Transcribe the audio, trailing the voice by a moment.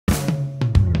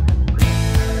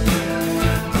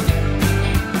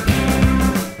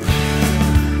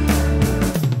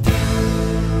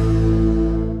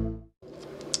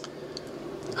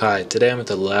Hi, today I'm at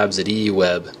the labs at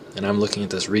EEWeb and I'm looking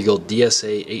at this Rigol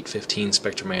DSA-815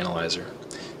 spectrum analyzer.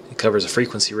 It covers a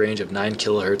frequency range of 9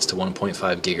 kHz to 1.5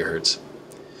 GHz.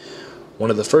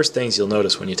 One of the first things you'll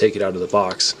notice when you take it out of the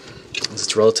box is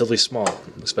it's relatively small,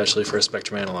 especially for a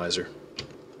spectrum analyzer.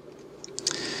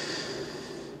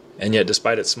 And yet,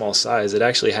 despite its small size, it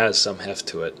actually has some heft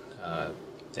to it.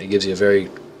 It gives you a very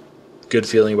good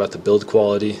feeling about the build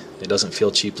quality. It doesn't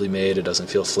feel cheaply made, it doesn't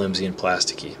feel flimsy and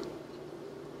plasticky.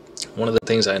 One of the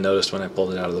things I noticed when I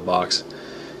pulled it out of the box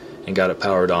and got it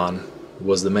powered on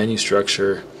was the menu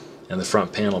structure and the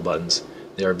front panel buttons.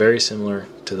 They are very similar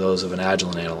to those of an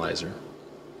Agilent analyzer.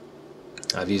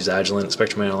 I've used Agilent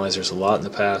spectrum analyzers a lot in the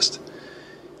past,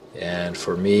 and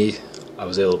for me, I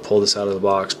was able to pull this out of the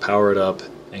box, power it up,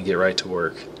 and get right to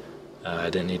work. I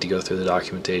didn't need to go through the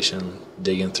documentation,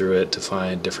 digging through it to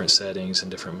find different settings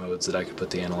and different modes that I could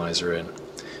put the analyzer in.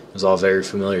 It was all very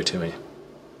familiar to me.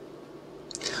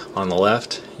 On the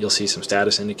left, you'll see some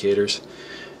status indicators,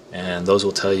 and those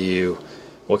will tell you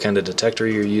what kind of detector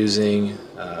you're using,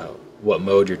 what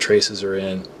mode your traces are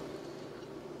in,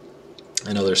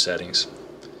 and other settings.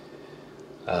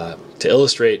 To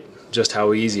illustrate just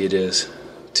how easy it is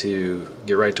to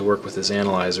get right to work with this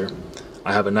analyzer,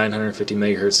 I have a 950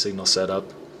 MHz signal set up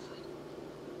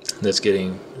that's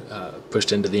getting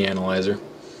pushed into the analyzer.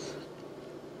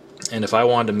 And if I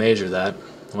wanted to measure that,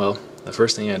 well, the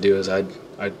first thing I'd do is I'd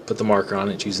put the marker on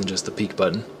it using just the peak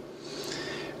button.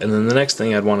 And then the next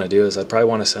thing I'd want to do is I'd probably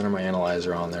want to center my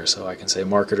analyzer on there, so I can say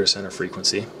mark it or center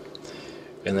frequency.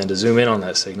 And then to zoom in on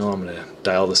that signal, I'm going to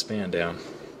dial the span down.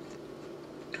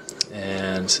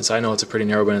 And since I know it's a pretty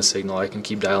narrowband signal, I can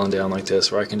keep dialing down like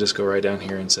this, or I can just go right down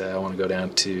here and say I want to go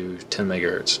down to 10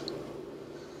 MHz.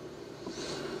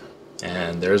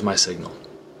 And there's my signal.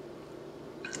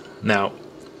 Now,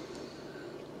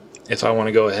 if I want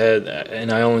to go ahead,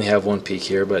 and I only have one peak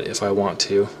here, but if I want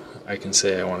to, I can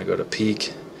say I want to go to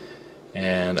peak,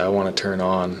 and I want to turn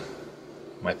on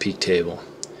my peak table.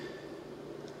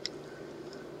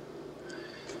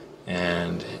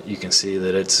 And you can see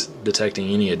that it's detecting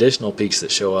any additional peaks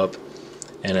that show up,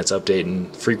 and it's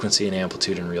updating frequency and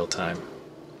amplitude in real time.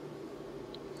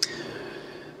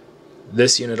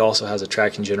 This unit also has a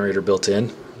tracking generator built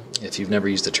in. If you've never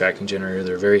used a tracking generator,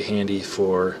 they're very handy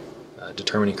for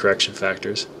determining correction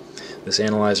factors. This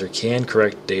analyzer can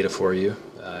correct data for you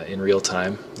in real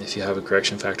time. If you have a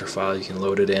correction factor file, you can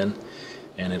load it in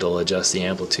and it'll adjust the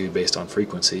amplitude based on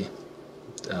frequency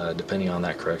depending on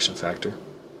that correction factor.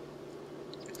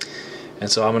 And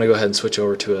so I'm going to go ahead and switch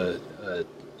over to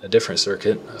a different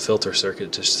circuit, a filter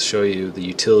circuit, just to show you the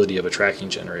utility of a tracking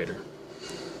generator.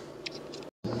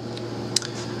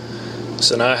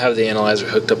 So now I have the analyzer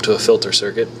hooked up to a filter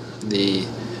circuit. The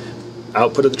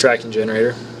output of the tracking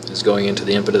generator is going into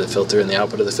the input of the filter, and the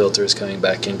output of the filter is coming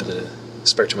back into the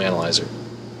spectrum analyzer.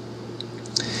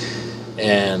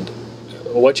 And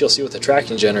what you'll see with the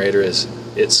tracking generator is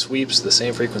it sweeps the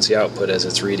same frequency output as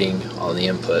it's reading on the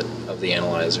input of the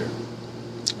analyzer.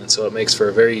 And so it makes for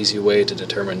a very easy way to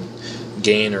determine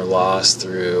gain or loss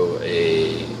through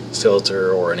a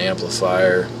filter or an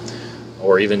amplifier,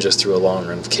 or even just through a long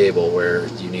run of cable where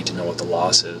you need to know what the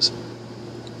loss is.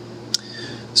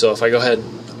 So if I go ahead,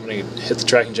 I'm going to hit the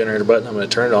tracking generator button, I'm going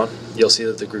to turn it on. You'll see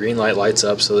that the green light lights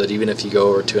up so that even if you go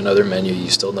over to another menu, you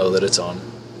still know that it's on.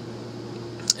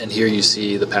 And here you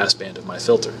see the passband of my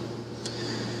filter.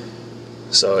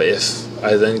 So if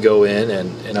I then go in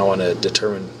and I want to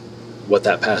determine what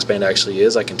that passband actually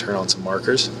is, I can turn on some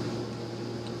markers.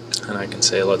 And I can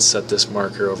say, let's set this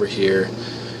marker over here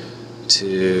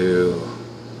to,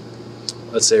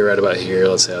 let's say right about here,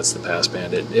 let's say that's the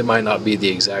passband. It might not be the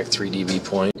exact 3 dB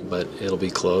point, but it'll be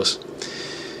close.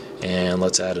 And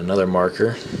let's add another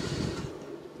marker.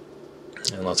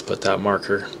 And let's put that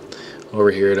marker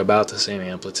over here at about the same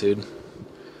amplitude.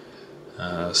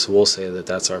 So we'll say that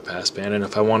that's our passband. And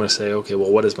if I want to say, okay,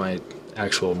 well, what is my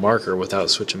actual marker without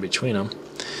switching between them,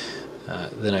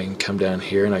 then I can come down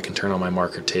here and I can turn on my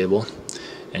marker table.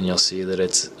 And you'll see that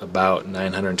it's about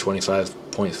 925.5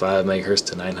 MHz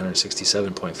to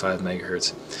 967.5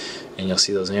 MHz, and you'll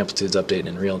see those amplitudes updating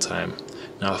in real time.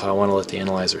 Now if I want to let the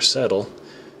analyzer settle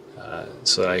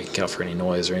so that I can count for any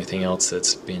noise or anything else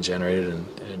that's being generated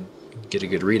and get a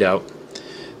good readout,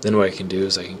 then what I can do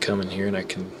is I can come in here and I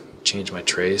can change my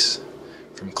trace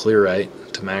from clear right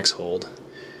to max hold,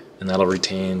 and that'll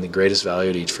retain the greatest value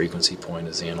at each frequency point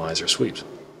as the analyzer sweeps.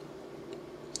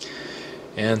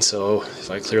 And so if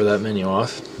I clear that menu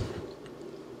off,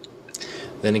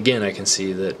 then again I can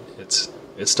see that it's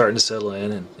starting to settle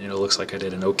in, and it looks like I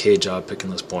did an okay job picking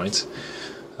those points.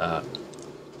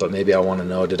 But maybe I want to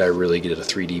know, did I really get a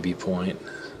 3 dB point?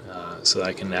 so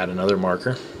I can add another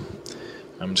marker.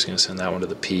 I'm just going to send that one to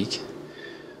the peak.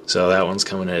 So that one's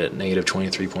coming in at negative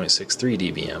 23.63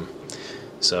 dBm.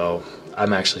 So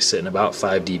I'm actually sitting about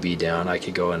 5 dB down. I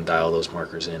could go and dial those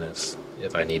markers in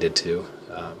if I needed to.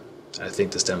 I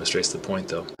think this demonstrates the point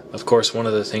though. Of course, one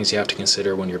of the things you have to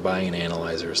consider when you're buying an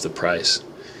analyzer is the price.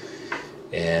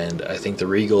 And I think the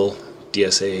Rigol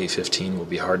DSA-815 will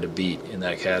be hard to beat in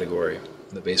that category.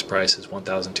 The base price is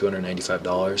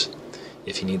 $1,295.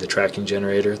 If you need the tracking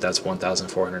generator, that's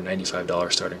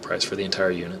 $1,495 starting price for the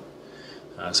entire unit.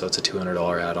 So it's a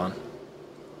 $200 add-on.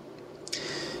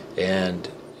 And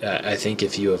I think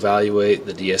if you evaluate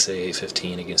the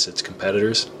DSA-815 against its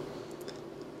competitors,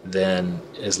 then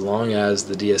as long as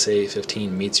the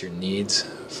DSA-815 meets your needs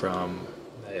from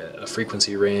a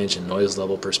frequency range and noise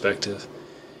level perspective,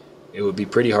 it would be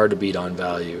pretty hard to beat on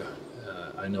value.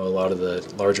 I know a lot of the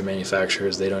larger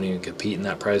manufacturers, they don't even compete in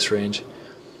that price range.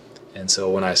 And so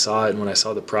when I saw it and when I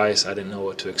saw the price, I didn't know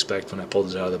what to expect when I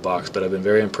pulled it out of the box. But I've been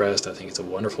very impressed. I think it's a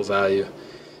wonderful value.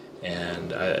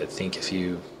 And I think if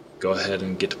you go ahead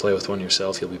and get to play with one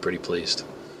yourself, you'll be pretty pleased.